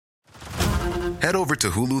Head over to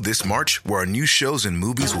Hulu this March, where our new shows and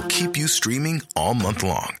movies will keep you streaming all month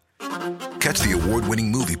long. Catch the award-winning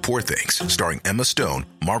movie Poor Things, starring Emma Stone,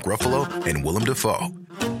 Mark Ruffalo, and Willem Dafoe.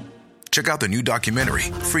 Check out the new documentary,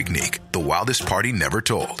 Freaknik, The Wildest Party Never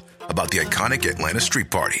Told, about the iconic Atlanta Street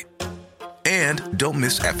Party. And don't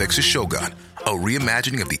miss FX's Shogun, a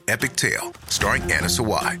reimagining of the epic tale, starring Anna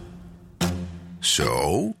Sawai.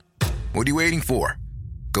 So, what are you waiting for?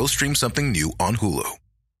 Go stream something new on Hulu.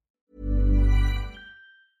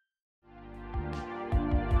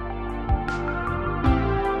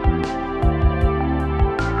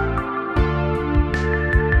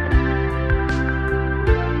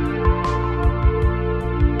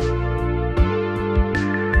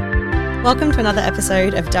 Welcome to another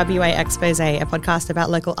episode of WA Expose, a podcast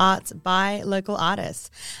about local arts by local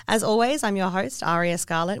artists. As always, I'm your host, Aria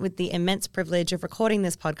Scarlett, with the immense privilege of recording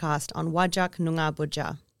this podcast on Whadjuk Noongar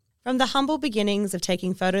Boodja. From the humble beginnings of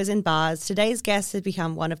taking photos in bars, today's guest has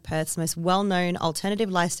become one of Perth's most well-known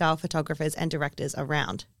alternative lifestyle photographers and directors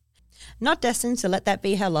around. Not destined to let that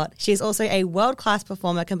be her lot, she is also a world-class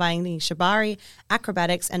performer combining shibari,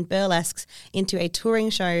 acrobatics and burlesques into a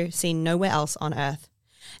touring show seen nowhere else on earth.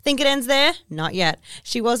 Think it ends there? Not yet.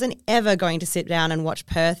 She wasn't ever going to sit down and watch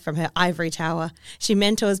Perth from her ivory tower. She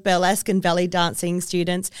mentors burlesque and belly dancing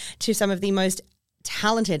students to some of the most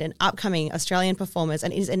talented and upcoming Australian performers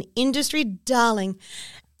and is an industry darling.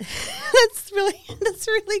 That's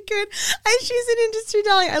really good. And she's an industry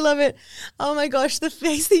darling. I love it. Oh my gosh, the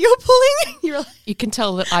face that you're pulling. You can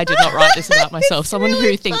tell that I did not write this about myself. Someone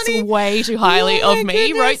really who thinks funny. way too highly of me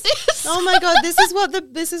goodness. wrote this. Oh my god,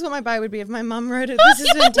 this is what my bio would be if my mum wrote it. This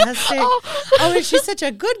is fantastic. Oh, and she's such a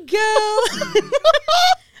good girl.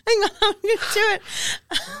 Hang on, I'm going to do it.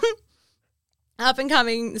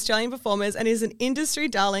 Up-and-coming Australian performers and is an industry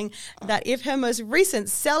darling that, if her most recent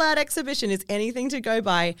sellout exhibition is anything to go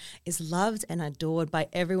by, is loved and adored by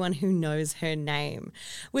everyone who knows her name.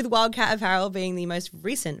 With Wildcat Apparel being the most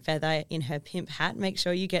recent feather in her pimp hat, make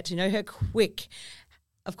sure you get to know her quick.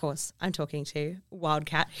 Of course, I'm talking to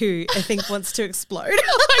Wildcat, who I think wants to explode.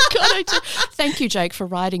 Oh my God, I do. Thank you, Jake, for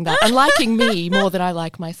writing that and liking me more than I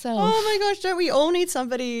like myself. Oh my gosh, don't we all need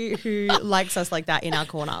somebody who likes us like that in our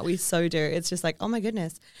corner? We so do. It's just like, oh my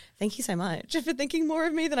goodness, thank you so much for thinking more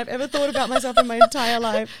of me than I've ever thought about myself in my entire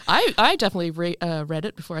life. I definitely read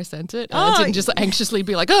it before I sent it. Oh. I didn't just anxiously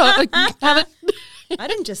be like, oh, I have it. I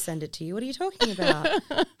didn't just send it to you. What are you talking about?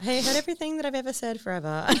 I heard everything that I've ever said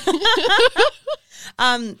forever.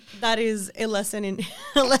 That is a lesson in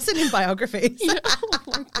biographies. Yeah. Oh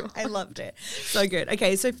my God. I loved it. So good.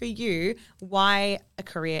 Okay, so for you, why a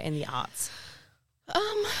career in the arts?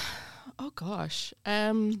 Oh gosh.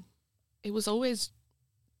 It was always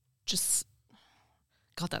just,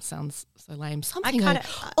 God, that sounds so lame. Something I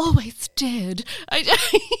always did.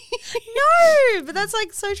 No, but that's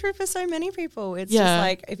like so true for so many people. It's just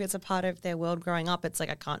like, if it's a part of their world growing up, it's like,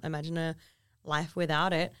 I can't imagine a life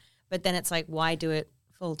without it. But then it's like, why do it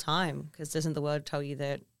full time? Because doesn't the world tell you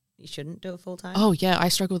that you shouldn't do it full time? Oh yeah, I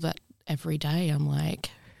struggle with that every day. I'm like,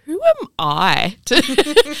 who am I to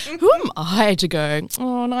go,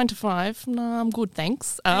 9 to 5? No, I'm good,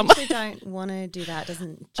 thanks. I actually don't want to do that.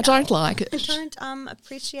 I don't like it. I don't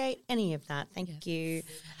appreciate any of that. Thank you.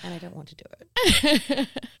 And I don't want to do it.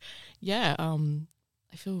 Yeah,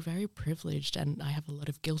 I feel very privileged and I have a lot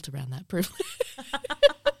of guilt around that privilege.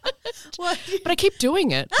 What? But I keep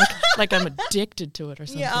doing it. Like I'm addicted to it or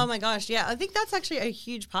something. Yeah, oh my gosh. Yeah, I think that's actually a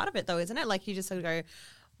huge part of it though, isn't it? Like you just sort of go,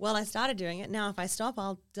 well, I started doing it. Now if I stop,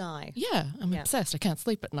 I'll die. Yeah, I'm obsessed. I can't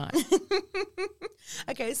sleep at night.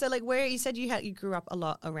 Okay, so like where you said you grew up a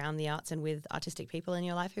lot around the arts and with artistic people in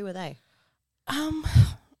your life. Who were they?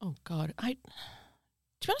 Oh God. To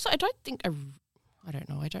be honest, I don't think I don't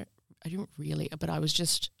know. I didn't really, but I was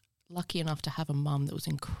just lucky enough to have a mum that was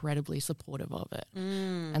incredibly supportive of it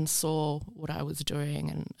and saw what I was doing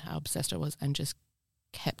and how obsessed I was and just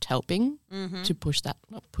kept helping to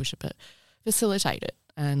facilitate it.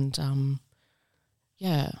 And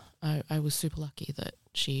I was super lucky that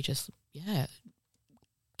she just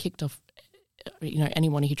kicked off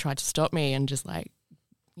anyone who tried to stop me and just like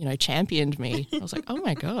championed me. I was like, oh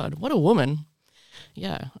my God, what a woman.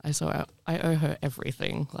 Yeah, I owe her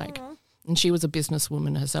everything. Like, and she was a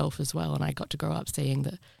businesswoman herself as well, and I got to grow up seeing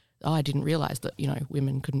that. I didn't realize that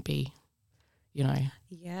women couldn't be,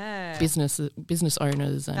 business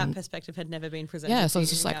owners, and that perspective had never been presented. Yeah, so I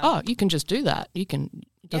was just like, you can just do that. You can.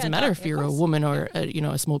 It doesn't matter if you're a woman or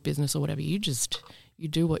a small business or whatever. You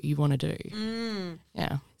do what you want to do.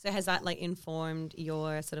 Yeah. So has that like informed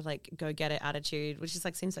your sort of like go get it attitude, which is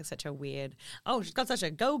like seems like such a weird. Oh, she's got such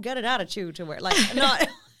a go get it attitude to her. Like not.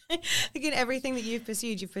 Again, everything that you've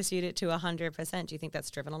pursued it to 100%. Do you think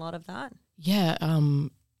that's driven a lot of that? Yeah.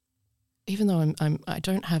 Even though I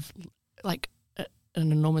don't have like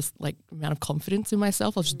an enormous like amount of confidence in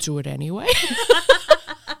myself, I'll just do it anyway.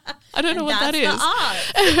 I don't know what that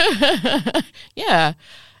is. Yeah.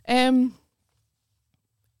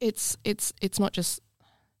 It's not just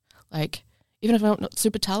like, even if I'm not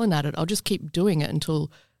super talented at it, I'll just keep doing it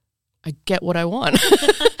until I get what I want.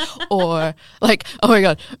 Or like, oh my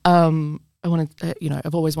God, I wanted,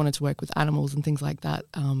 I've always wanted to work with animals and things like that.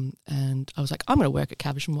 And I was like, I'm going to work at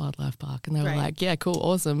Caversham Wildlife Park. And they were like, yeah, cool,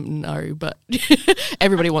 awesome. No, but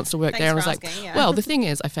everybody wants to work there. And I was like, well, the thing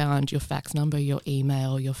is, I found your fax number, your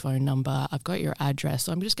email, your phone number. I've got your address.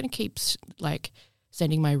 So I'm just going to keep like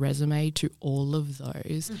sending my resume to all of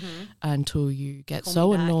those until you get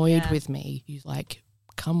so annoyed with me. You like,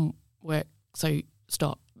 come work. So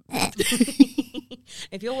stop.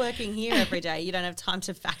 If you're working here every day, you don't have time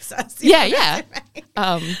to fax us. Yeah.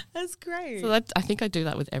 That's great. So I think I do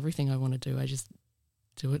that with everything I want to do. I just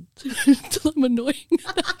do it till I'm annoying.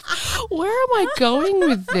 Where am I going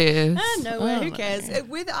with this? Nowhere. Who cares?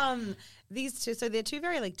 With these two, so they're two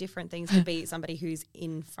very like different things to be somebody who's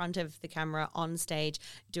in front of the camera on stage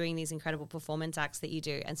doing these incredible performance acts that you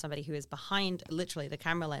do, and somebody who is behind literally the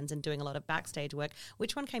camera lens and doing a lot of backstage work.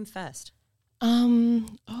 Which one came first? I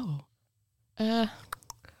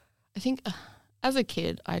think as a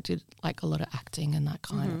kid I did like a lot of acting and that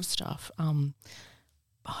kind of stuff.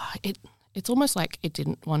 It's almost like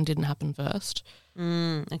one didn't happen first.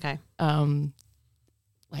 Okay.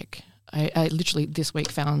 Like I literally this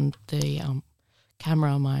week found the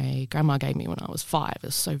camera my grandma gave me when I was 5.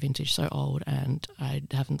 It's so vintage, so old, and I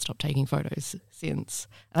haven't stopped taking photos since.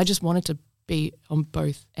 And I just wanted to be on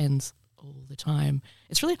both ends all the time.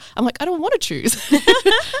 It's really, I'm like, I don't want to choose.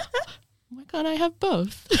 Why can't I have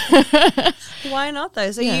both? Why not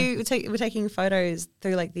though? So you were taking photos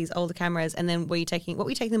through like these older cameras, and then what were you taking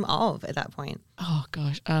them of at that point? Oh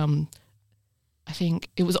gosh. I think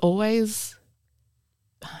it was always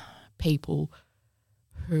people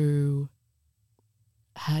who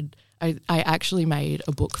had, I actually made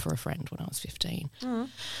a book for a friend when I was 15.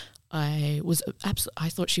 I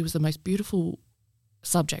thought she was the most beautiful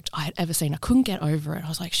subject I had ever seen. I couldn't get over it. I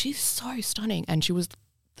was like, she's so stunning. And she was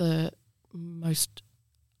the most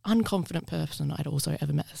unconfident person I'd also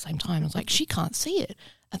ever met at the same time. I was like, she can't see it.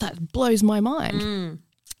 And that blows my mind.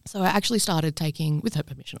 So I actually started taking, with her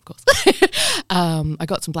permission, of course, I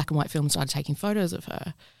got some black and white film and started taking photos of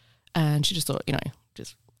her. And she just thought,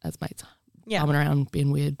 just as mates, bumming around, being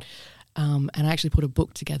weird. And I actually put a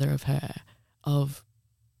book together of her, of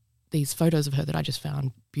these photos of her that I just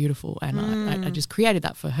found beautiful. And I just created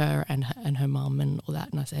that for her and her mum and all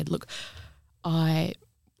that. And I said, look, I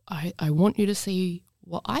want you to see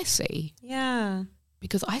what I see. Yeah.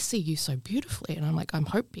 Because I see you so beautifully. And I'm like, I'm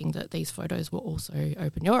hoping that these photos will also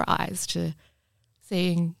open your eyes to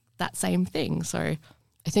seeing that same thing. So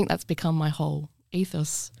I think that's become my whole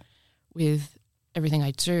ethos with everything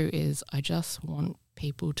I do, is I just want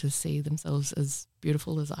people to see themselves as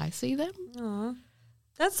beautiful as I see them. Aww.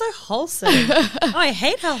 That's so wholesome. I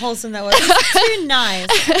hate how wholesome that was. It's too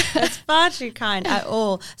nice. That's far too kind at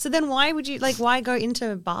all. So then why go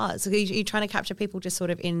into bars? Are you trying to capture people just sort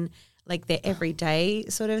of in like their everyday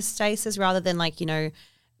sort of stasis, rather than like,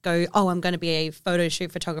 go, I'm going to be a photo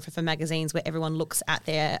shoot photographer for magazines where everyone looks at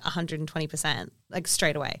their 120% like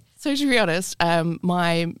straight away? So to be honest,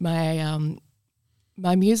 my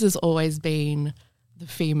muse has always been the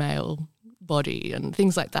female body and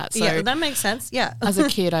things like that. So yeah, that makes sense. Yeah. As a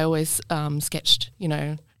kid, I always sketched,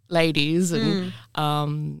 ladies, and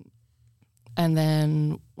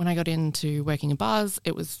then when I got into working in bars,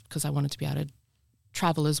 it was because I wanted to be able to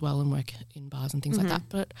travel as well and work in bars and things like that.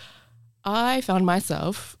 But I found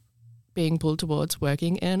myself being pulled towards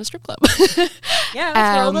working in a strip club. Yeah,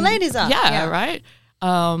 that's where all the ladies are. Yeah. Right.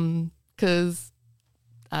 Because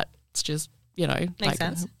that's just, makes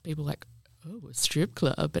sense. People like, oh, a strip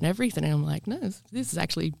club and everything. And I'm like, no, this is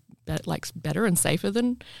actually better and safer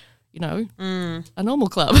than, a normal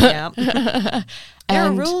club. Yeah. There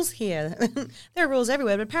are rules here. There are rules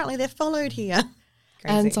everywhere, but apparently they're followed here.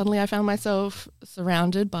 Crazy. And suddenly I found myself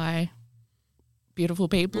surrounded by beautiful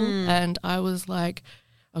people, and I was like,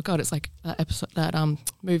 oh God, it's like that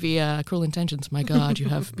movie Cruel Intentions. My God, you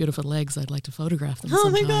have beautiful legs. I'd like to photograph them sometime.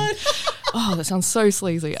 Oh my God. Oh, that sounds so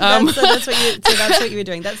sleazy. So that's what you were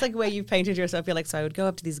doing. That's like where you painted yourself. You're like, so I would go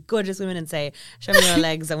up to these gorgeous women and say, show me your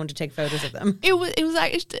legs. I want to take photos of them. It was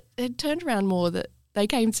actually, it turned around more that they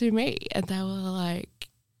came to me and they were like,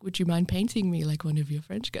 would you mind painting me like one of your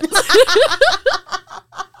French girls?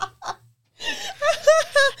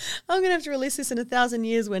 I'm going to have to release this in 1,000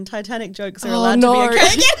 years when Titanic jokes are Oh, allowed no. to be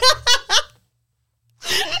okay again.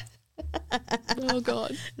 Oh,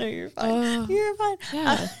 God. No, you're fine. You're fine.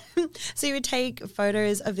 Yeah. So you would take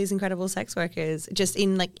photos of these incredible sex workers just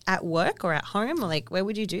in like at work or at home, or like where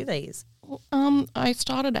would you do these? I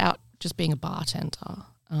started out just being a bartender,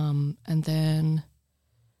 and then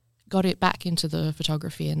got it back into the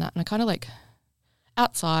photography and that. And I kind of like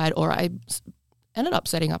outside, or I ended up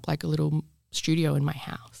setting up like a little studio in my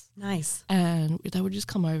house. Nice. And they would just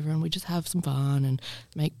come over and we'd just have some fun and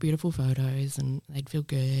make beautiful photos, and they'd feel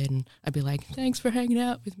good. And I'd be like, thanks for hanging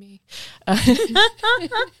out with me.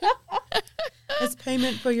 As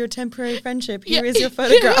payment for your temporary friendship, here is your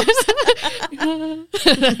photographs.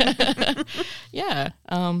 Yeah.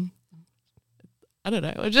 I don't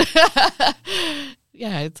know.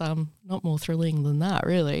 Yeah, it's not more thrilling than that,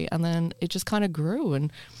 really. And then it just kind of grew,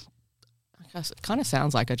 and I guess it kind of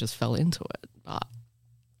sounds like I just fell into it, but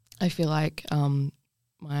I feel like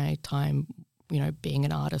my time, you know, being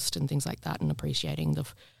an artist and things like that, and appreciating the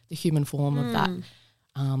human form of that.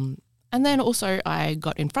 And then also I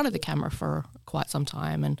got in front of the camera for quite some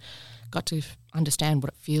time and got to understand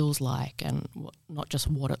what it feels like, and not just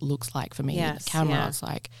what it looks like for me. Yes, the camera, yeah. it's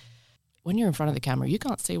like when you're in front of the camera, you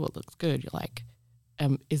can't see what looks good. You're like,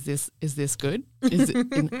 is this good? Is it?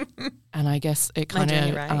 And I guess it kind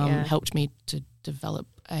of helped me to develop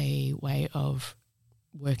a way of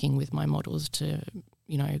working with my models to,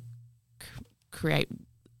 you know, create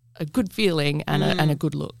a good feeling and a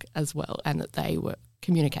good look as well, and that they were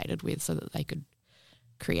communicated with so that they could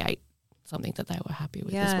create something that they were happy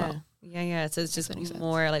with as well. Yeah. So it's just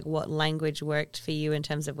more like what language worked for you in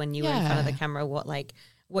terms of when you were in front of the camera, what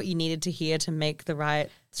you needed to hear to make the right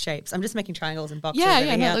shapes. I'm just making triangles and boxes.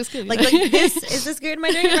 Yeah, no, looks good. Like this, is this good? Am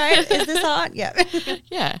I doing it right? Is this hard? Yeah.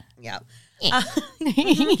 Yeah.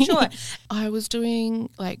 Sure. I was doing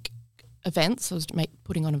like events. I was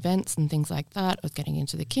putting on events and things like that. I was getting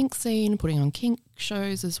into the kink scene, putting on kink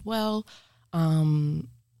shows as well. And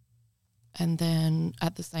then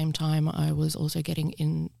at the same time, I was also getting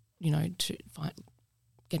in, you know,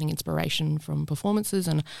 getting inspiration from performances.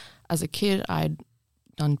 And as a kid, I'd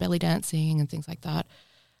done belly dancing and things like that.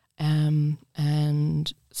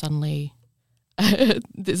 And suddenly,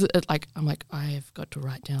 I'm like, I've got to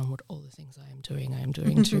write down what all the things I am doing. I am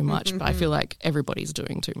doing too much, but I feel like everybody's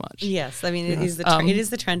doing too much. Yes, I mean it is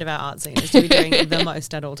the trend of our art scene is to be doing the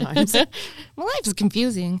most at all times. My life is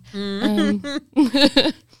confusing.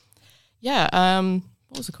 What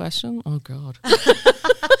was the question? Oh God.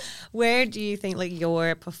 Where do you think like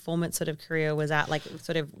your performance sort of career was at? Like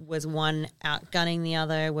sort of was one outgunning the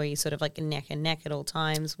other? Were you sort of like neck and neck at all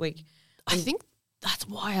times? I think that's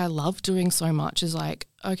why I love doing so much, is like,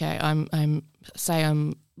 okay, I'm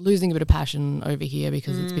losing a bit of passion over here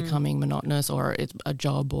because it's becoming monotonous, or it's a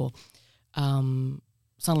job, or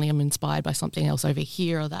suddenly I'm inspired by something else over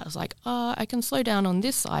here, or that was like, I can slow down on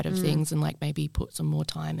this side of things and like maybe put some more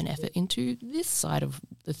time and effort into this side of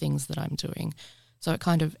the things that I'm doing. So it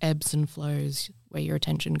kind of ebbs and flows where your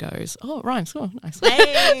attention goes. Oh, it rhymes. Oh, nice.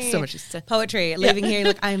 Hey. So much is said. Poetry. Leaving here,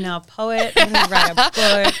 look, I'm now a poet. I'm going to write a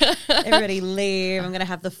book. Everybody leave. I'm going to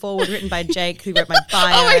have the foreword written by Jake, who wrote my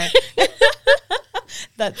bio.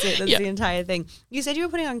 That's it. That's the entire thing. You said you were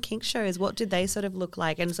putting on kink shows. What did they sort of look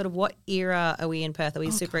like? And sort of what era are we in Perth? Are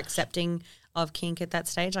we super accepting of kink at that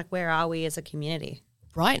stage? Like where are we as a community?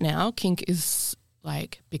 Right now, kink is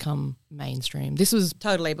like become mainstream. This was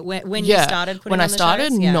totally, but when you started putting on the shows? When I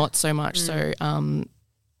started, not so much. So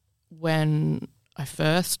when I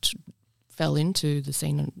first fell into the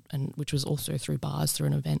scene, and which was also through bars, through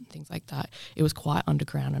an event, things like that, it was quite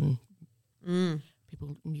underground, and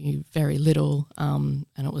people knew very little, and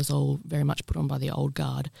it was all very much put on by the old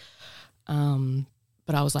guard.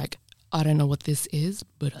 But I was like, I don't know what this is,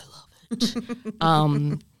 but I love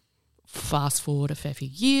it. Fast forward a fair few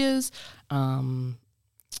years,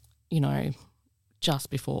 you know, just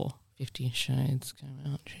before 50 Shades came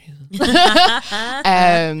out, Jesus.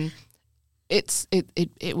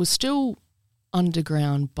 It was still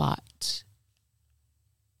underground, but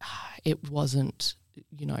it wasn't,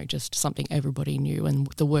 you know, just something everybody knew, and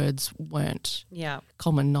the words weren't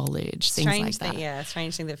common knowledge, things like that.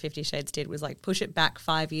 Strange thing that 50 Shades did was like push it back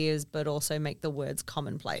 5 years, but also make the words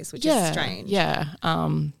commonplace, which is strange. Yeah.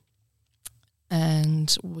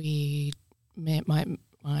 And we met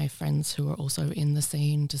my friends who were also in the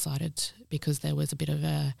scene decided, because there was a bit of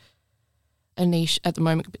a niche at the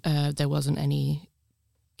moment, there wasn't any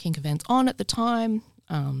kink events on at the time,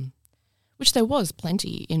 which there was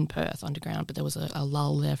plenty in Perth underground, but there was a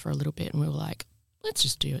lull there for a little bit, and we were like, let's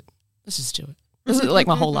just do it. This is like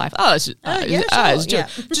my whole life.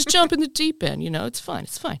 Just jump in the deep end. It's fine.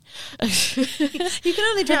 It's fine. You can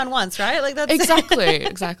only drown once, right? Like that's exactly.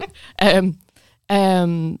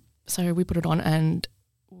 So we put it on, and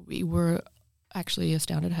we were actually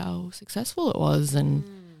astounded how successful it was, and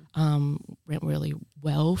went really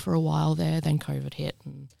well for a while there. Then COVID hit,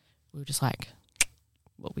 and we were just like,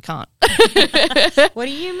 well, we can't. What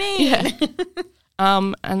do you mean?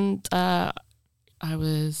 And I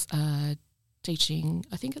was teaching,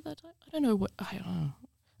 I think at that time, I don't know,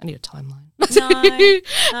 I need a timeline.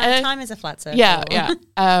 No, time is a flat circle. Yeah.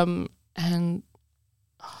 And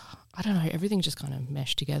I don't know, everything just kind of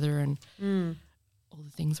meshed together, and all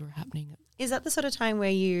the things were happening. Is that the sort of time where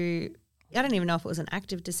I don't even know if it was an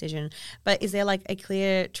active decision, but is there like a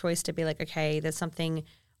clear choice to be like, okay, there's something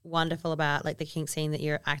wonderful about like the kink scene that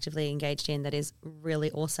you're actively engaged in that is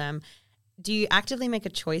really awesome. Do you actively make a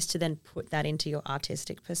choice to then put that into your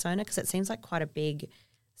artistic persona? Because it seems like quite a big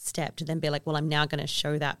step to then be like, well, I'm now going to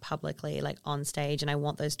show that publicly, like on stage, and I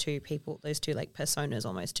want those two like personas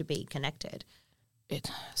almost to be connected.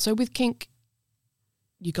 So with kink,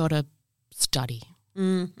 you got to study.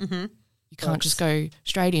 Mm-hmm. You can't just go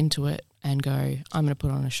straight into it and go, I'm going to put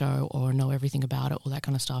on a show or know everything about it, all that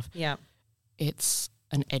kind of stuff. Yeah. It's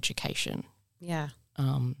an education. Yeah.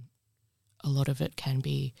 A lot of it can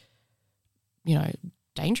be,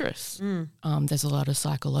 dangerous. There's a lot of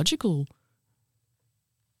psychological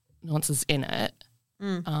nuances in it.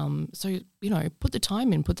 So, put the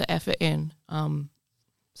time in, put the effort in.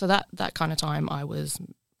 So that kind of time I was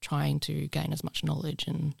trying to gain as much knowledge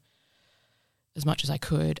and as much as I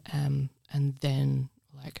could. And then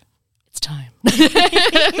like, it's time.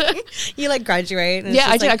 You like graduate. And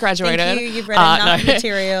I did. I graduated. Thank you. You've read enough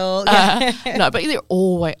material. No,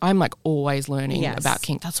 but I'm always learning about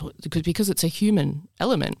kink. That's because it's a human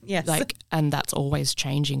element. Yes. And that's always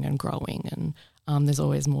changing and growing, and there's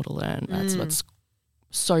always more to learn. That's what's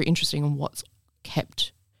so interesting, and what's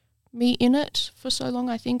kept me in it for so long,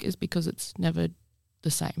 I think, is because it's never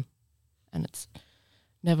the same, and it's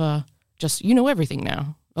never just everything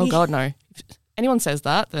now. Oh God, no. If anyone says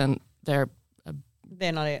that, then they're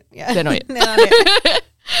not it. Yeah, they're not it. They're not it.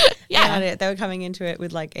 Yeah, not it. They were coming into it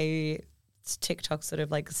with like a TikTok sort of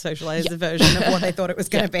like socialized version of what they thought it was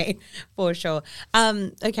going to be, for sure.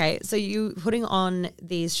 Okay, so you putting on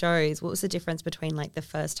these shows, what was the difference between like the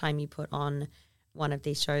first time you put on one of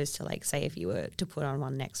these shows to like, say, if you were to put on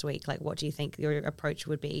one next week, like what do you think your approach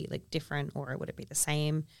would be, like different, or would it be the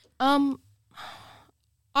same?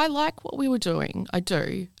 I like what we were doing. I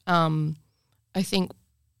do. I think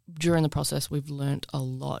during the process we've learnt a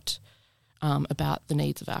lot about the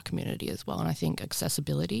needs of our community as well, and I think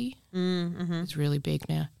accessibility is really big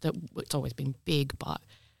now. It's always been big, but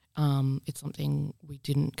it's something we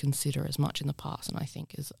didn't consider as much in the past, and I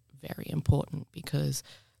think is very important because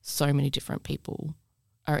so many different people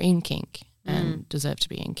are in kink and deserve to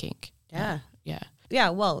be in kink. Yeah. Yeah,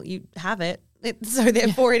 well, you have it. So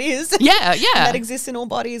therefore it is. Yeah. And that exists in all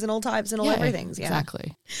bodies and all types and all everythings. Yeah,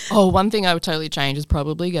 exactly. Oh, one thing I would totally change is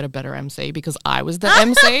probably get a better MC, because I was the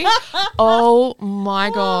MC. Oh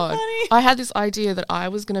my God. Funny. I had this idea that I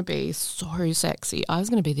was going to be so sexy. I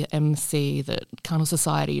was going to be the MC that Carnal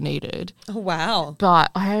Society needed. Oh, wow.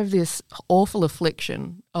 But I have this awful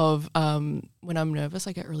affliction of when I'm nervous,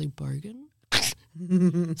 I get really bogan.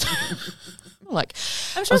 Like,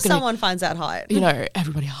 I'm sure someone finds that hot.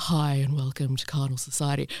 Everybody, hi and welcome to Carnal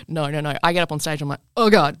Society. No. I get up on stage, I'm like, oh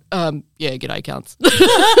God, g'day cunts.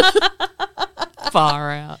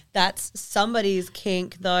 Far out. That's somebody's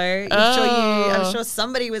kink, though. I'm sure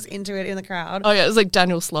somebody was into it in the crowd. Oh yeah, it was like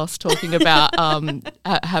Daniel Sloss talking about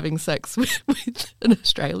having sex with an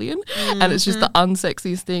Australian, and it's just the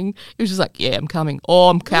unsexiest thing. He was just like, yeah, I'm coming. Oh,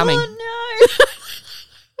 I'm coming. Oh no.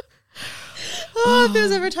 If there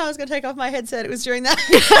was ever a time I was going to take off my headset, it was during that.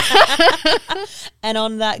 And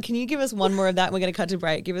on that, can you give us one more of that? We're going to cut to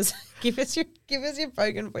break. Give us your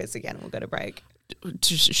broken voice again, and we'll go to break.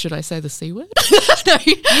 Should I say the C word? No,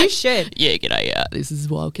 you should. Yeah, g'day. This is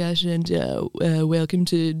Wildcash, and welcome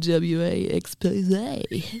to WA Expose.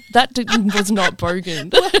 That was not broken.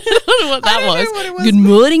 I don't know what that was. Know what it was. Good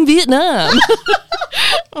morning, Vietnam.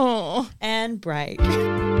 Oh, and break.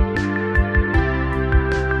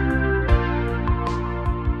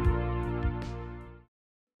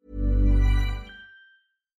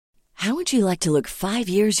 How would you like to look 5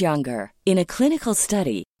 years younger? In a clinical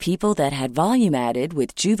study, people that had volume added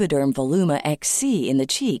with Juvederm Voluma XC in the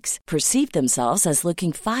cheeks perceived themselves as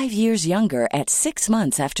looking 5 years younger at 6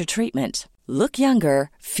 months after treatment. Look younger,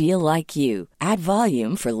 feel like you. Add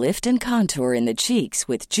volume for lift and contour in the cheeks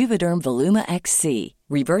with Juvederm Voluma XC.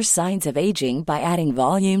 Reverse signs of aging by adding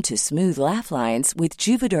volume to smooth laugh lines with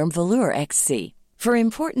Juvederm Volure XC. For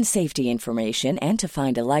important safety information and to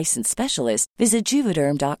find a licensed specialist, visit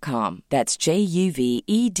Juvederm.com. That's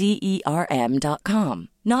JUVEDERM.com.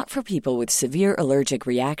 Not for people with severe allergic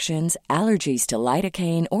reactions, allergies to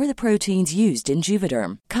lidocaine, or the proteins used in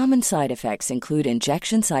Juvederm. Common side effects include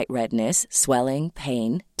injection site redness, swelling,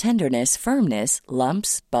 pain, tenderness, firmness,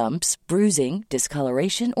 lumps, bumps, bruising,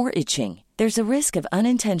 discoloration, or itching. There's a risk of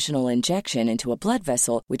unintentional injection into a blood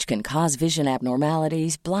vessel, which can cause vision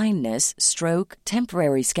abnormalities, blindness, stroke,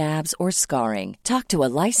 temporary scabs, or scarring. Talk to a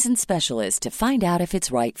licensed specialist to find out if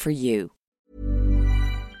it's right for you.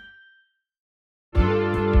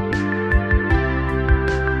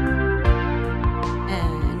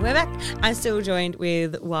 And we're back. I'm still joined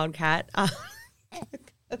with Wildcat.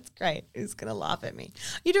 That's great. Who's going to laugh at me?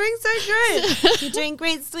 You're doing so good. You're doing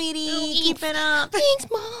great, sweetie. Keep it up. Thanks,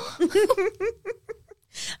 Mom.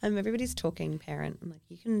 Everybody's talking parent. I'm like,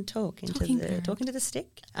 you can talk into the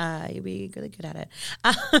stick. You'll be really good at it.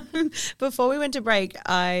 Before we went to break,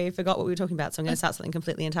 I forgot what we were talking about, so I'm going to start something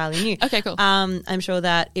completely entirely new. Okay, cool. I'm sure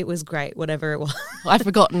that it was great, whatever it was. I've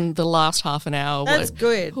forgotten the last half an hour. That's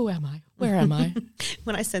good. Who am I? Where am I?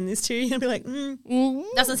 When I send this to you, you'll be like,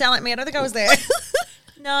 doesn't sound like me. I don't think I was there.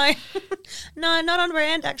 No, not on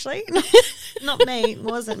brand, actually. Not me. It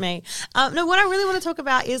wasn't me. No, what I really want to talk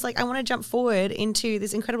about is, like, I want to jump forward into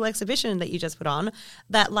this incredible exhibition that you just put on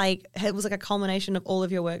that, like, it was like a culmination of all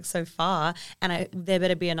of your work so far. And there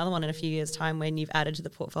better be another one in a few years' time when you've added to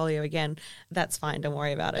the portfolio again. That's fine. Don't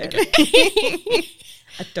worry about it. Okay.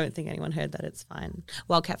 I don't think anyone heard that. It's fine.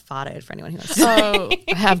 Wildcat farted for anyone who wants to Oh,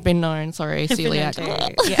 I have been known. Sorry, celiac.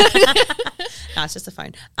 Yeah. No, it's just a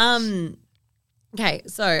phone. Okay,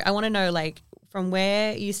 so I want to know, like, from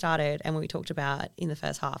where you started and what we talked about in the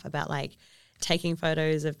first half about, like, taking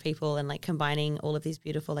photos of people and, like, combining all of these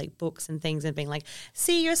beautiful, like, books and things and being like,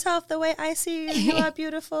 see yourself the way I see you, you are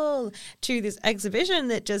beautiful, to this exhibition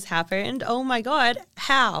that just happened. Oh, my God.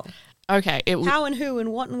 How? Okay. How and who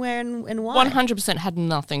and what and where and why? 100% had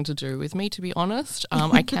nothing to do with me, to be honest.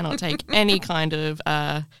 I cannot take any kind of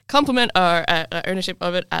compliment or ownership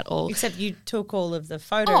of it at all. Except you took all of the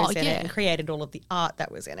photos in it and created all of the art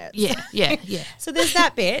that was in it. Yeah. So there's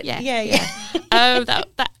that bit. Yeah.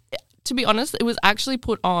 That to be honest, it was actually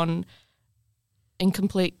put on in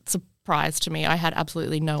complete surprise to me. I had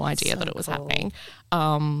absolutely no idea that it was happening.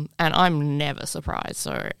 And I'm never surprised.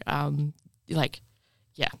 So,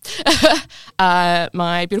 yeah.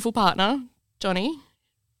 My beautiful partner, Johnny,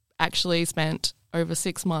 actually spent over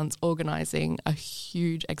 6 months organising a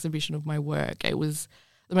huge exhibition of my work. It was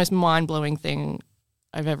the most mind-blowing thing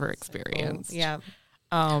I've ever experienced. Cool. Yeah.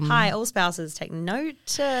 Hi, all spouses, take note.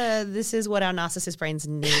 This is what our narcissist brains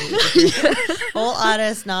need. All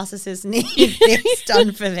artists, narcissists need this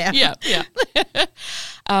done for them. Yeah.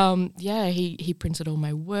 He printed all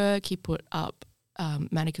my work. He put up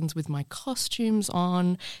mannequins with my costumes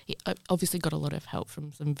on. He obviously got a lot of help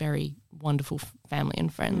from some very wonderful family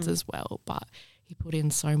and friends as well, but he put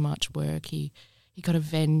in so much work. He got a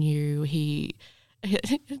venue. He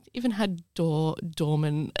even had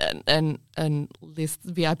doorman and lists,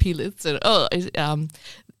 VIP lists, and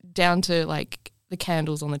down to, like, the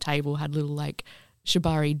candles on the table had little, like,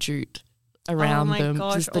 shibari jute around them.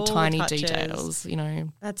 Gosh, just the tiny touches. Details, you know.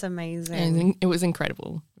 That's amazing. And it was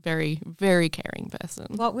incredible. Very, very caring person.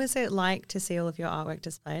 What was it like to see all of your artwork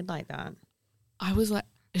displayed like that? I was like,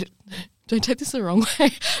 don't take this the wrong way,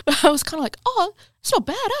 but I was kind of like, oh, it's not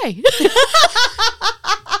bad, eh?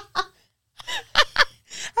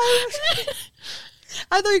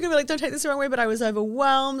 I thought you were going to be like, don't take this the wrong way, but I was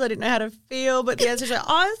overwhelmed. I didn't know how to feel. But the answer is like, I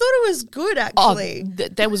thought it was good, actually.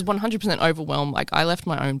 There was 100% overwhelmed. Like, I left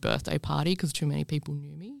my own birthday party because too many people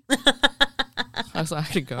knew me. I was like, I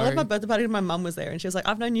had to go. I left my birthday party and my mum was there and she was like,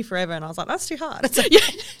 I've known you forever. And I was like, that's too hard. So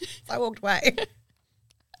I walked away.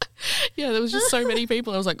 Yeah, there was just so many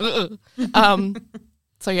people. I was like, ugh.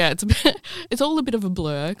 So yeah, it's all a bit of a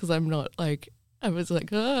blur because I'm not like, I was like,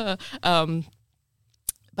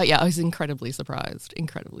 but yeah, I was incredibly surprised and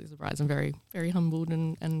very, very humbled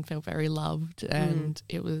and felt very loved. And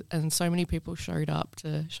and so many people showed up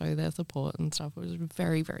to show their support and stuff. It was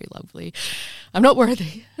very, very lovely. I'm not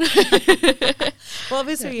worthy. Well,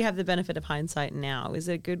 obviously you have the benefit of hindsight now. Is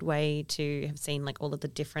it a good way to have seen, like, all of the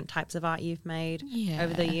different types of art you've made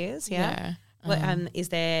over the years? Yeah. Is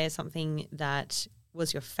there something that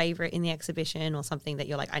was your favorite in the exhibition or something that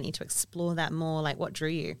you're like, I need to explore that more? Like, what drew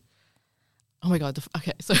you? Oh my God.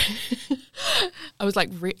 Okay. So I was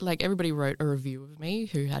like, everybody wrote a review of me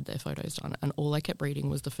who had their photos done. And all I kept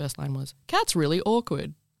reading was the first line was, "Cat's really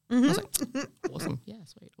awkward." I was like, awesome. Yeah,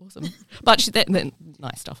 sweet. Awesome. But then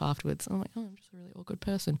nice stuff afterwards. I'm like, oh, I'm just a really awkward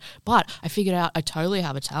person. But I figured out I totally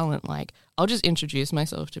have a talent. Like, I'll just introduce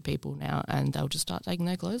myself to people now and they'll just start taking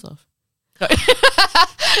their clothes off.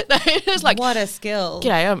 It's like, what a skill.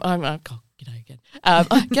 G'day, I'm g'day again.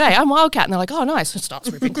 G'day, I'm Wildcat. And they're like, oh, nice. And starts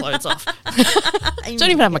ripping clothes off. Don't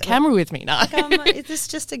even have my camera with me now. Like, is this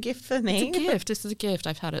just a gift for me? It's a gift. This is a gift.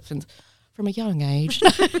 I've had it from a young age.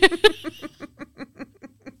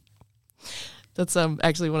 That's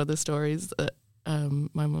actually one of the stories that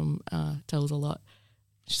my mum tells a lot.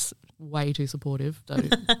 She's way too supportive, though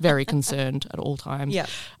very concerned at all times. Yeah.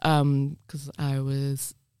 Because I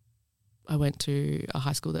went to a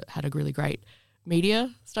high school that had a really great media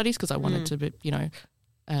studies because I wanted to be,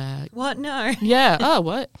 What? No. yeah. Oh,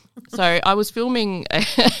 what? So I was filming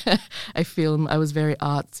a film. I was very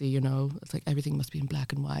artsy, It's like everything must be in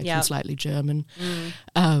black and white and slightly German.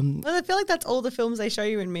 Well, I feel like that's all the films they show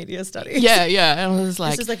you in media studies. Yeah. And I was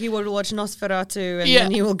like, this is like you would watch Nosferatu and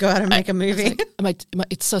then you will go out and make a movie. Like,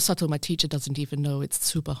 it's so subtle. My teacher doesn't even know it's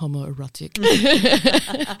super homoerotic.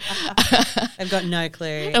 I've got no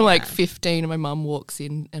clue. I'm like 15 and my mum walks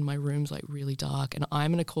in and my room's like really dark and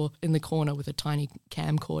I'm in the corner with a tiny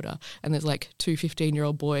camcorder and there's like two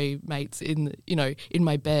 15-year-old boy mates in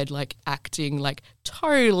my bed like acting like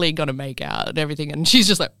totally gonna make out and everything and she's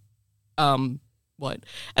just like, what?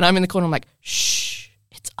 And I'm in the corner, I'm like, shh,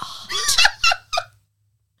 it's art.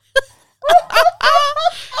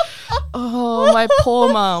 Oh, my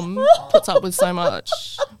poor mum puts up with so much.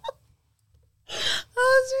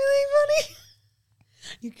 Oh, it's really funny.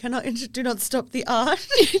 You cannot do not stop the art.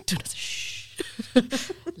 Do not, shh.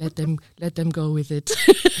 Let them go with it.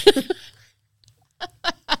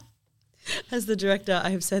 As the director, I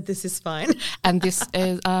have said this is fine. And this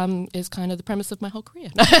is kind of the premise of my whole career.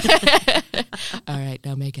 All right,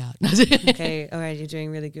 now make out. Okay, all right, you're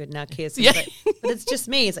doing really good. Now kiss. Yeah. Like, but it's just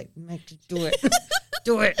me. It's like, do it.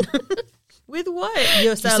 Do it. With what?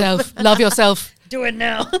 Yourself. Love yourself. Do it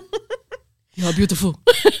now. You're beautiful.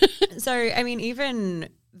 So, I mean, even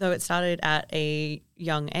though it started at a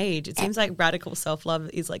young age, it seems like radical self-love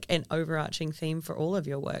is like an overarching theme for all of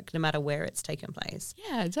your work, no matter where it's taken place.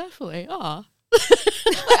 Yeah, definitely. Oh.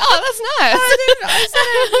 That's nice. I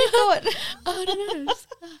said it. Oh, no.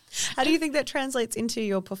 How do you think that translates into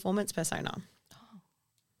your performance persona?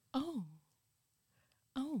 Oh.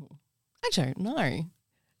 I don't know.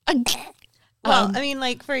 Well, I mean,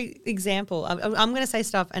 like, for example, I'm going to say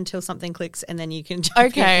stuff until something clicks and then you can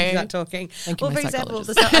start talking. Thank you, well, for example,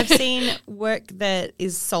 I've seen work that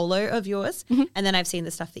is solo of yours and then I've seen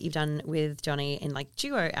the stuff that you've done with Johnny in, like,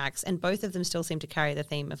 duo acts, and both of them still seem to carry the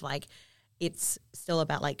theme of, like, it's still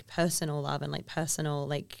about, like, personal love and, like, personal,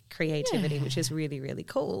 like, creativity, which is really, really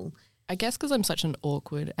cool. I guess because I'm such an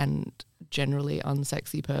awkward and generally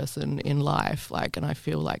unsexy person in life, like, and I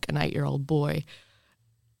feel like an 8-year-old boy,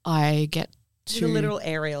 I get It's a literal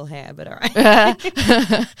aerial hair, but all right.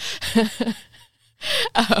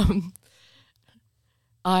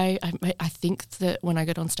 I think that when I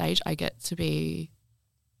get on stage, I get to be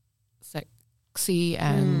sexy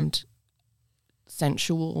and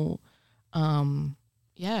sensual.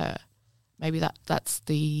 Maybe that's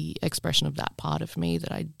the expression of that part of me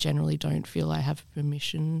that I generally don't feel I have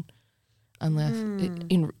permission unless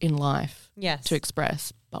in life to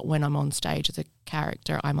express. But when I'm on stage as a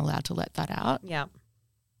character, I'm allowed to let that out. Yeah.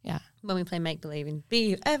 Yeah. When we play make-believe and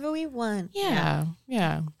be whoever we want. Yeah.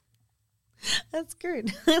 That's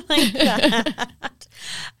good. I like that.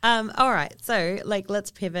 All right. So, like, let's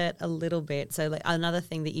pivot a little bit. So, like, another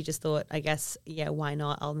thing that you just thought, I guess, why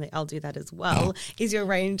not? I'll do that as well, is your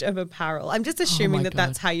range of apparel. I'm just assuming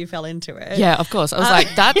that's how you fell into it. Yeah, of course. I was like,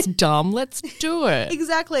 that's dumb. Let's do it.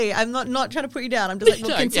 Exactly. I'm not trying to put you down. I'm just like,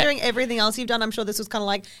 well, considering everything else you've done, I'm sure this was kind of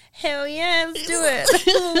like, hell yeah, let's do it.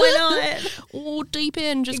 Why not? Oh, deep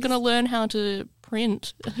in, just going to learn how to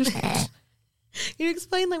print. Can you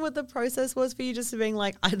explain, like, what the process was for you, just being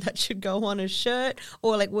like, that should go on a shirt,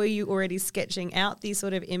 or, like, were you already sketching out these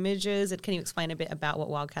sort of images? And can you explain a bit about what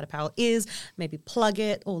Wildcat Apparel is? Maybe plug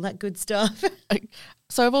it, all that good stuff.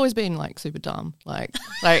 So I've always been, like, super dumb, like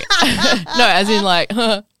no, as in, like,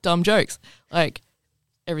 dumb jokes. Like,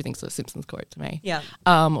 everything's a Simpsons quote to me. Yeah.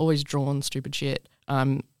 Always drawn stupid shit.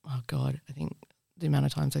 Oh God, I think the amount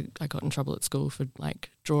of times I got in trouble at school for, like,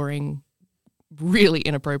 drawing really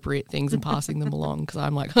inappropriate things and passing them along because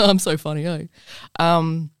I'm like, I'm so funny,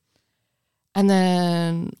 And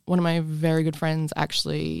then one of my very good friends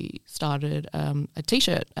actually started a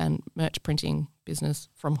T-shirt and merch printing business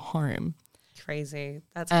from home. Crazy.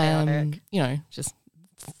 That's chaotic. Just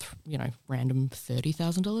random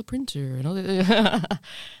 $30,000 printer and all that.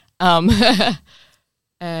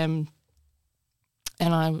 And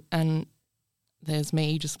there's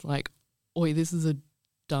me just like, oi, this is a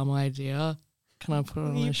dumb idea. Can I put it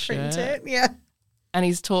on You a print shirt? it, yeah. And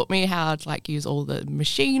he's taught me how to like use all the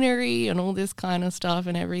machinery and all this kind of stuff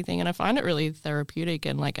and everything. And I find it really therapeutic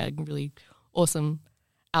and like a really awesome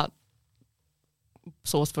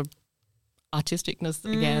source for artisticness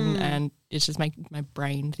again. And it's just making my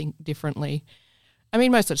brain think differently. I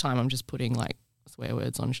mean, most of the time I'm just putting like swear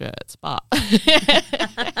words on shirts, but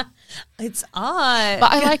It's art.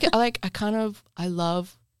 but I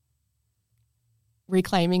love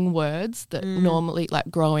reclaiming words that normally, like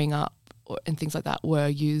growing up and things like that, were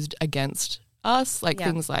used against us, like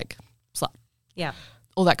things like slut, yeah.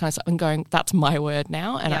 all that kind of stuff, and going, that's my word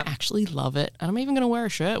now, and Yeah. I actually love it, and I'm even going to wear a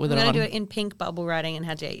shirt with We're it going on. to do it in pink bubble writing and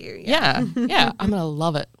how dare you. Yeah, I'm going to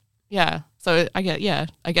love it. Yeah, so I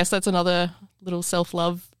guess that's another little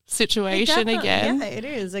self-love situation again. Yeah, it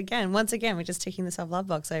is. Once again, we're just ticking the self-love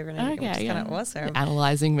box over and over again, which is kind of awesome. You're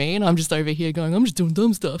analysing me, and I'm just over here going, I'm just doing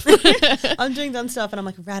dumb stuff. I'm doing dumb stuff and I'm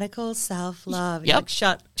like, radical self-love. You're Yep. like,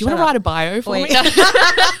 shut Do you want to write a bio for Wait. me?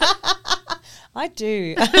 I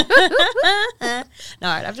do. No,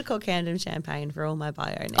 I'd have to call Camden Champagne for all my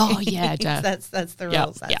bio names. Oh, yeah, duh. That's the Yep,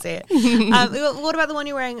 rules. That's yep. it. What about the one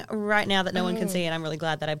you're wearing right now that no one can see? And I'm really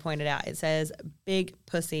glad that I pointed out. It says big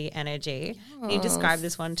pussy energy. Can you describe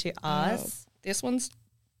this one to us? This one's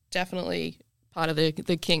definitely part of the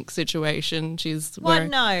kink situation. She's What?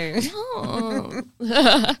 wearing No.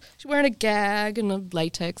 she's wearing a gag and a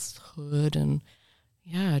latex hood, and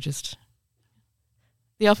just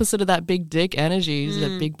the opposite of that big dick energy is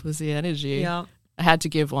that big pussy energy. Yeah. I had to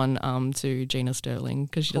give one to Gina Sterling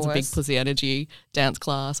because she does a big course. pussy energy dance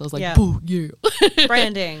class. I was like, Yeah. boo, you.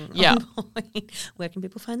 Branding. Yeah. On point. Where can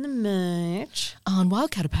people find the merch? On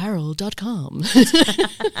wildcatapparel.com.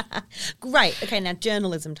 Great. Okay, now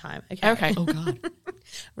journalism time. Okay. Oh, God.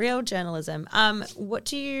 Real journalism. What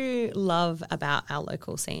do you love about our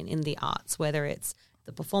local scene in the arts, whether it's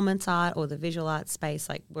the performance art or the visual arts space,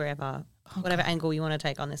 like whatever angle you want to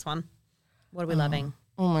take on this one? What are we loving?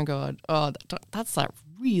 Oh, my God. Oh, that's like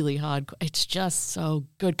really hard. It's just so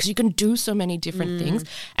good because you can do so many different things,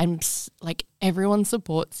 and like everyone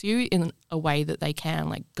supports you in a way that they can,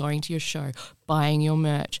 like going to your show, buying your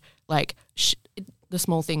merch, like the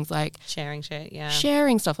small things like Sharing shit, yeah.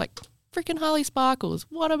 sharing stuff like freaking Harley Sparkles.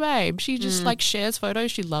 What a babe. She just like shares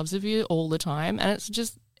photos she loves of you all the time, and it's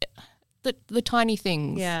just the tiny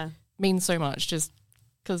things mean so much just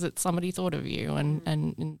because it's somebody thought of you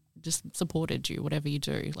and just supported you, whatever you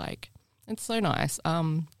do. Like, it's so nice.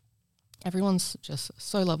 Everyone's just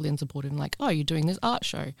so lovely and supportive and like, oh, you're doing this art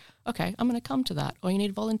show. Okay, I'm going to come to that. Or you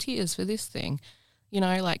need volunteers for this thing. You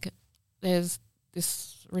know, like there's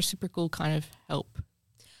this reciprocal kind of help.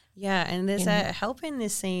 Yeah, and there's a help in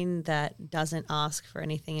this scene that doesn't ask for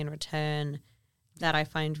anything in return that I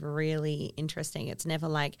find really interesting. It's never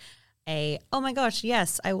like oh my gosh,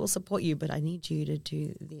 yes, I will support you, but I need you to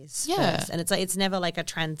do this first. And it's never like a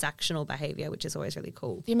transactional behavior, which is always really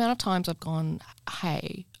cool. The amount of times I've gone,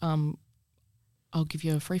 hey, I'll give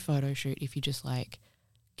you a free photo shoot if you just like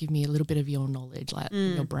give me a little bit of your knowledge, like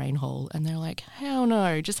your brain hole. And they're like, hell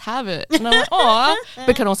no, just have it. And I'm like, oh,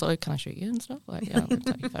 but can I shoot you and stuff? Like, yeah, I'll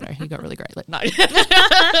take your photo. You got really great. Like, no.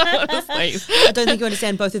 Please. I don't think you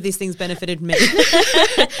understand both of these things benefited me.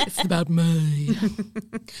 It's about me. So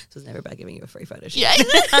it's never about giving you a free photo shoot. Yeah.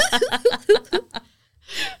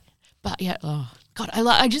 But yeah, oh God,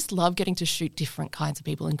 I just love getting to shoot different kinds of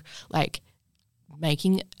people and like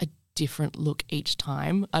making a different look each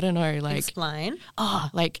time. I don't know, like Explain.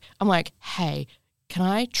 like I'm like, hey, can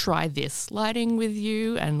I try this lighting with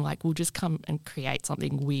you? And like we'll just come and create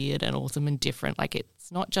something weird and awesome and different. Like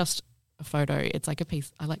it's not just a photo, it's like a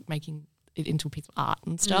piece. I like making it into a piece of art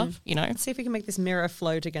and stuff, you know? Let's see if we can make this mirror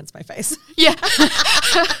float against my face. Yeah.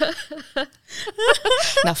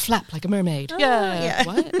 Now flap like a mermaid. yeah.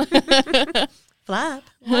 What? Flap?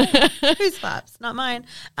 What? Whose flaps? Not mine.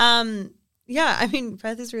 Yeah, I mean,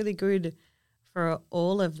 Perth is really good for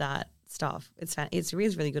all of that stuff. It's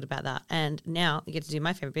really good about that. And now you get to do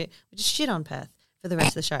my favourite bit, which is shit on Perth for the rest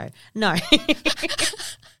of the show. No.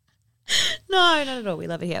 No, not at all. We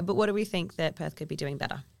love it here. But what do we think that Perth could be doing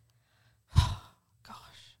better?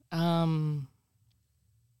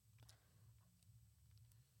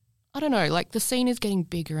 I don't know, like the scene is getting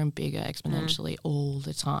bigger and bigger exponentially all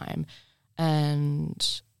the time.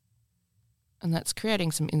 And that's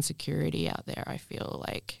creating some insecurity out there, I feel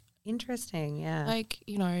like. Interesting, yeah. Like,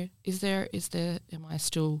 you know, am I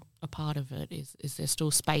still a part of it? Is there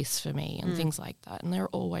still space for me and things like that? And there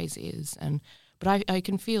always is. But I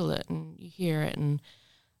can feel it and you hear it and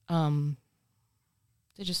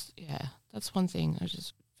they're just, that's one thing. It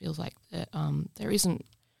just feels like that, there isn't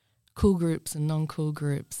cool groups and non-cool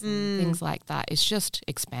groups and things like that. It's just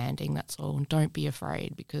expanding, that's all. And don't be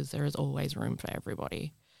afraid, because there is always room for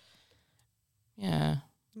everybody. Yeah.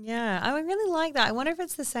 Yeah, I would really like that. I wonder if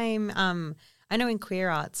it's the same. I know in queer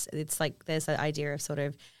arts, it's like there's that idea of sort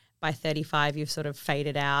of by 35, you've sort of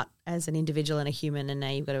faded out as an individual and a human, and now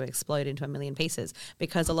you've got to explode into a million pieces,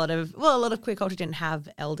 because a lot of queer culture didn't have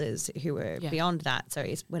elders who were beyond that. So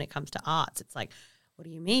when it comes to arts, it's like, what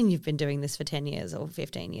do you mean you've been doing this for 10 years or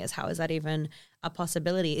 15 years? How is that even a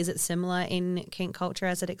possibility? Is it similar in kink culture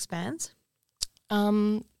as it expands?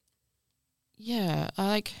 Yeah, I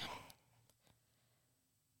like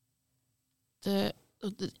the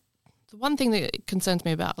one thing that concerns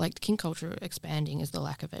me about like kink culture expanding is the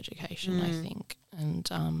lack of education, I think. And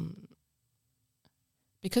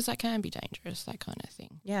because that can be dangerous, that kind of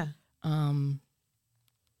thing. Yeah.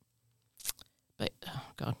 But oh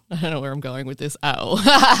God, I don't know where I'm going with this at all.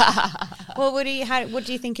 Well, what do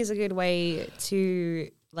you think is a good way to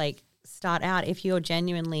like start out if you're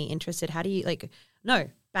genuinely interested? How do you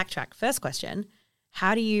backtrack. First question.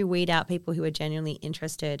 How do you weed out people who are genuinely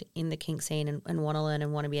interested in the kink scene and want to learn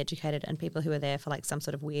and want to be educated, and people who are there for like some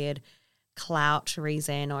sort of weird clout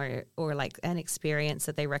reason or like an experience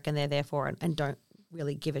that they reckon they're there for and don't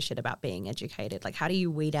really give a shit about being educated? Like, how do you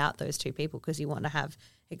weed out those two people? Because you want to have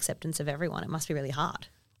acceptance of everyone. It must be really hard.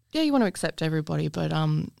 Yeah, you want to accept everybody, but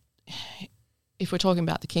if we're talking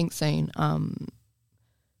about the kink scene,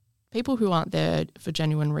 people who aren't there for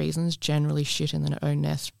genuine reasons generally shit in their own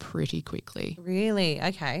nest pretty quickly. Really?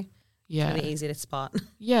 Okay. Yeah. It's really easy to spot.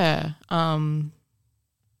 Yeah.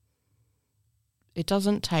 It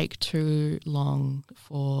doesn't take too long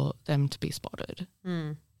for them to be spotted.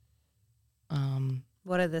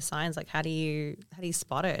 What are the signs? Like, how do you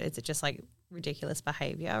spot it? Is it just like ridiculous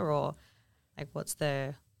behavior, or like what's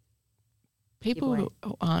the people who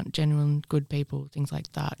aren't genuine good people, things like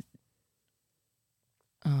that,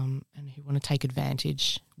 and who want to take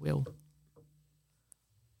advantage will,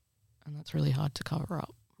 and that's really hard to cover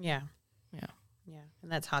up. Yeah,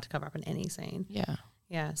 and that's hard to cover up in any scene.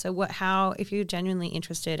 Yeah. So if you're genuinely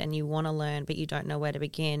interested and you want to learn but you don't know where to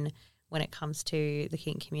begin when it comes to the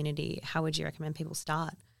kink community, how would you recommend people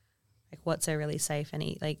start? Like, what's a really safe and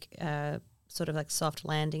sort of like soft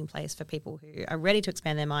landing place for people who are ready to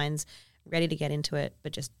expand their minds, ready to get into it,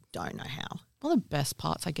 but just don't know how? One of the best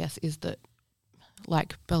parts, I guess, is that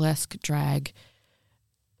like burlesque, drag,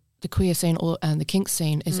 the queer scene and the kink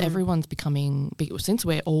scene is everyone's becoming big, since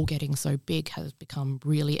we're all getting so big, has become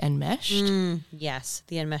really enmeshed. Yes,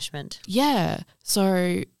 the enmeshment. Yeah.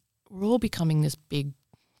 So we're all becoming this big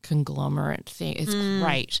conglomerate thing. It's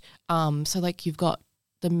great. So like you've got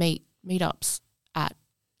the meetups at,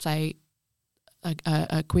 say,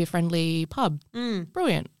 a queer friendly pub.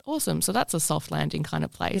 Brilliant. Awesome. So that's a soft landing kind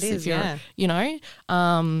of place. It is, if you're, you know.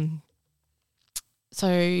 So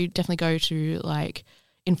definitely go to like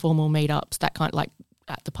informal meetups, that kind of like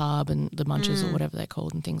at the pub and the munches or whatever they're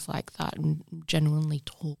called and things like that, and genuinely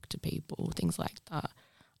talk to people, things like that.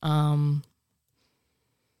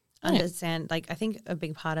 Understand, like I think a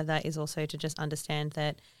big part of that is also to just understand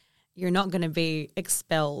that you're not going to be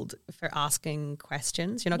expelled for asking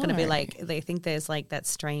questions. You're not going to be like, they think there's like that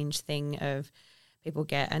strange thing of people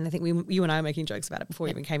get, and I think you and I were making jokes about it before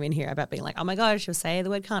we even came in here, about being like, oh my God, she'll say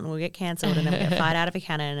the word cunt and we'll get cancelled and then we'll get fired out of a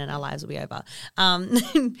cannon and our lives will be over.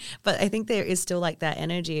 But I think there is still like that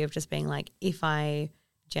energy of just being like, if I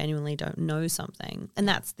genuinely don't know something, and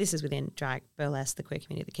this is within drag, burlesque, the queer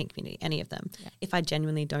community, the kink community, any of them. Yeah. If I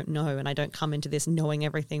genuinely don't know and I don't come into this knowing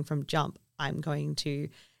everything from jump, I'm going to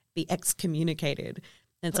be excommunicated.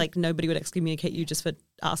 And it's like nobody would excommunicate you just for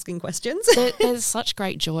asking questions. There's such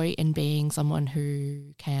great joy in being someone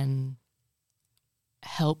who can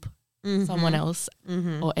help someone else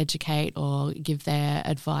or educate or give their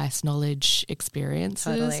advice, knowledge, experiences.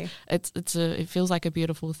 Totally. It feels like a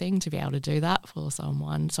beautiful thing to be able to do that for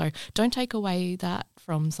someone. So don't take away that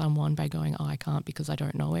from someone by going, oh, I can't because I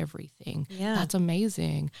don't know everything. Yeah. That's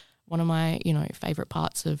amazing. One of my, favorite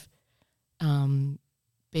parts of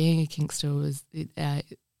being a kinkster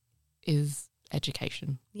is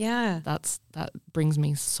education. Yeah. That brings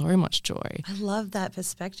me so much joy. I love that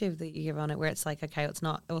perspective that you give on it, where it's like, okay, it's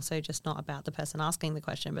not also just not about the person asking the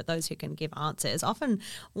question, but those who can give answers often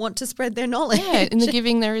want to spread their knowledge. Yeah, in the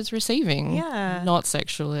giving there is receiving. Yeah. Not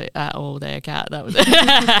sexually at all there, Kat. That was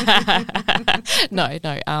No.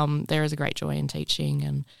 There is a great joy in teaching,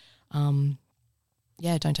 and don't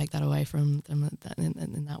take that away from them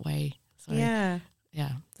in that way. So yeah,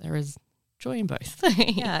 there is joy in both.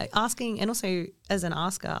 Yeah, asking, and also as an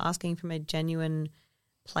asker, asking from a genuine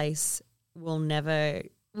place will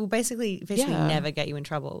basically never get you in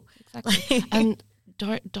trouble. Exactly. And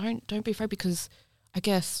don't be afraid, because I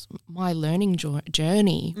guess my learning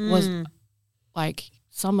journey was like,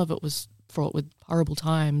 some of it was fraught with horrible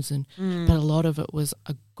times, but a lot of it was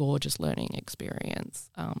a gorgeous learning experience.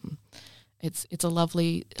 It's a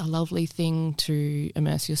lovely thing to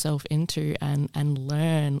immerse yourself into and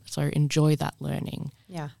learn. So enjoy that learning.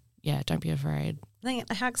 Yeah, don't be afraid. I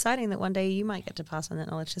think how exciting that one day you might get to pass on that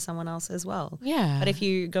knowledge to someone else as well. Yeah. But if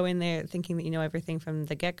you go in there thinking that you know everything from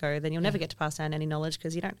the get-go, then you'll never get to pass down any knowledge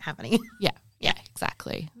because you don't have any. Yeah,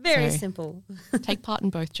 exactly. Very So simple. take part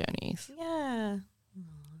in both journeys. Yeah.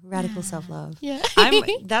 Radical self-love. Yeah.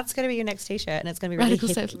 That's going to be your next T-shirt, and it's going to be really,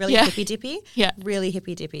 Radical really yeah. hippy-dippy. Yeah. Really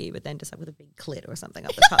hippy-dippy, but then just like with a big clit or something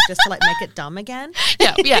up the top just to like make it dumb again.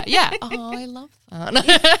 Yeah. Oh, I love that.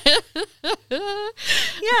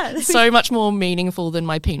 Yeah. So much more meaningful than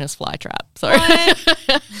my penis fly trap. So I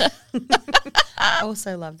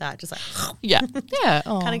also love that. Just like yeah.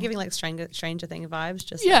 Oh. kind of giving like Stranger Thing vibes.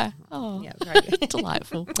 Just Yeah. Like, Oh. yeah, very good.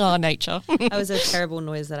 Delightful. Oh, nature. That was a terrible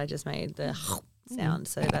noise that I just made. The sound.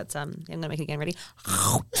 So that's I'm gonna make it again. Ready?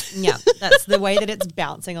 Yeah, that's the way that it's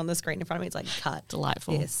bouncing on the screen in front of me. It's like cut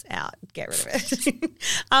Delightful. this out, get rid of it.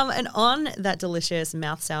 And on that delicious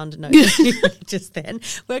mouth sound note just then,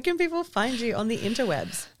 where can people find you on the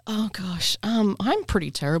interwebs? Oh gosh, I'm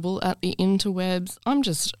pretty terrible at the interwebs. I don't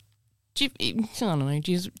know.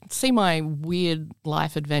 Do you see my weird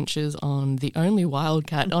life adventures on The Only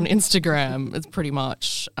Wildcat on Instagram? It's pretty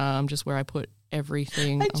much just where I put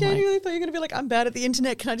everything. I genuinely thought you were going to be like, I'm bad at the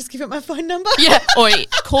internet. Can I just give it my phone number? Yeah, or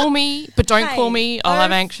call me, but don't Hey, call me. I'll have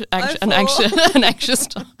an anxious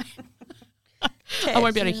time. I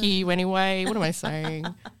won't be able to hear you anyway. What am I saying?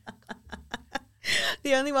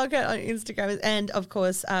 The Only Wildcat on Instagram and of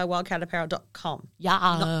course wildcatapparel.com. Yeah.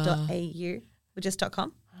 Not .au, but just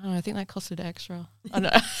 .com. Oh, I think that costed extra. I know.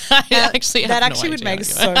 I that actually would make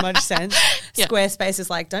so much sense. Yeah. Squarespace is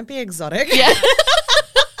like, don't be exotic. Yeah.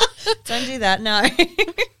 Don't do that, no. And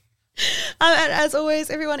as always,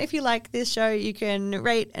 everyone, if you like this show, you can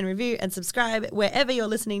rate and review and subscribe wherever you're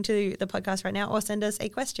listening to the podcast right now, or send us a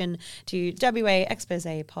question to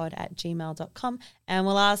waexposepod@gmail.com, and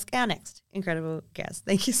we'll ask our next incredible guest.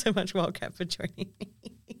 Thank you so much, Wildcat, for joining me.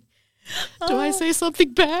 Do I say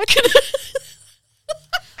something back?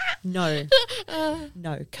 No.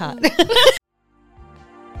 No, cut.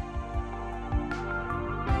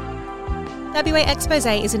 WA Expose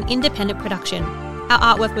is an independent production.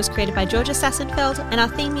 Our artwork was created by Georgia Sassenfeld, and our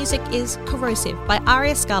theme music is Corrosive by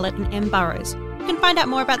Aria Scarlett and M. Burrows. You can find out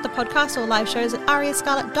more about the podcast or live shows at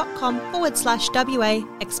ariascarlett.com/WA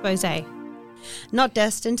Expose. Not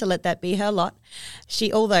destined to let that be her lot.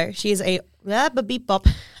 Although she is a beep bop.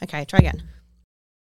 Okay, try again.